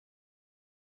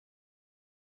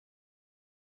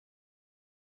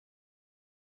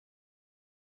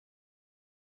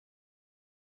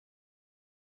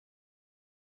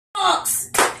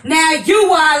Now you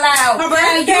are loud. My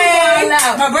birthday.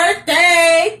 My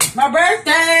birthday. My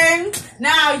birthday.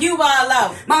 Now you are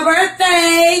loud. My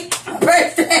birthday. My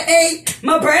birthday.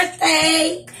 My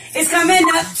birthday. It's coming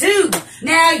up too.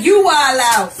 Now you are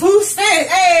loud. Food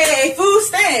stamps. Hey, food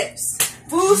stamps.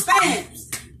 Food stamps.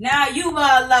 Now you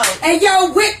are loud. Hey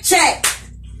yo, wick check.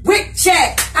 Wick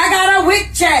check. I got a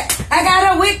wick check. I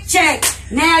got a wick check.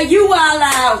 Now you are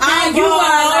loud. Now you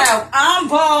are loud. I'm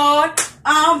bored.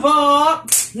 I'm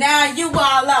bored. Now you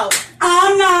are loud.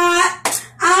 I'm not.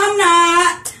 I'm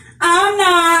not. I'm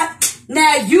not.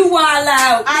 Now you are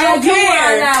loud. I don't now care. You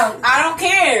are loud. I don't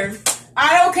care.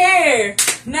 I don't care.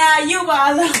 Now you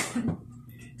are loud.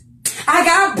 I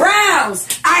got brows.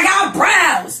 I got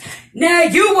brows. Now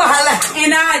you are loud.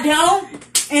 And I don't.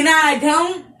 And I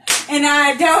don't. And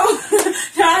I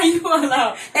don't. Now you are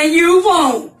loud. And you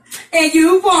won't. And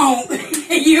you won't.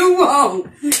 And you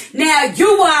won't. Now you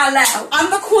are loud.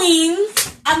 I'm the queen.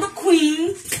 I'm the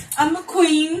queen. I'm the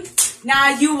queen. Now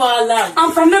you are loud.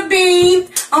 I'm from the bean.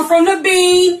 I'm from the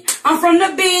bean. I'm from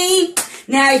the bean.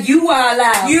 Now you are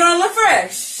loud. You don't look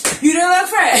fresh. You don't look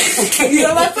fresh. You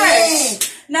don't look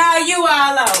fresh. Now you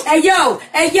are loud. Hey yo,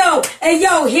 hey yo, hey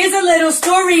yo, here's a little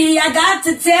story I got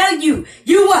to tell you.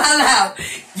 You are loud.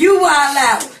 You are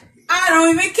loud. I don't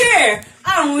even care.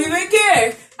 I don't even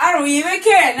care. I don't even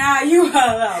care. Now you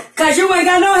are loud. Cause you ain't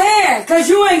got no hair. Cause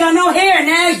you ain't got no hair.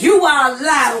 Now you are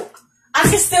loud. I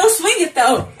can still swing it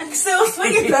though. I can still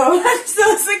swing it though. I can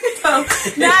still swing it though.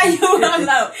 Now you are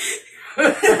loud.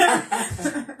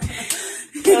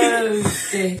 Oh,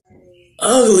 shit.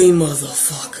 Ugly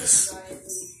motherfuckers.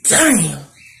 Damn.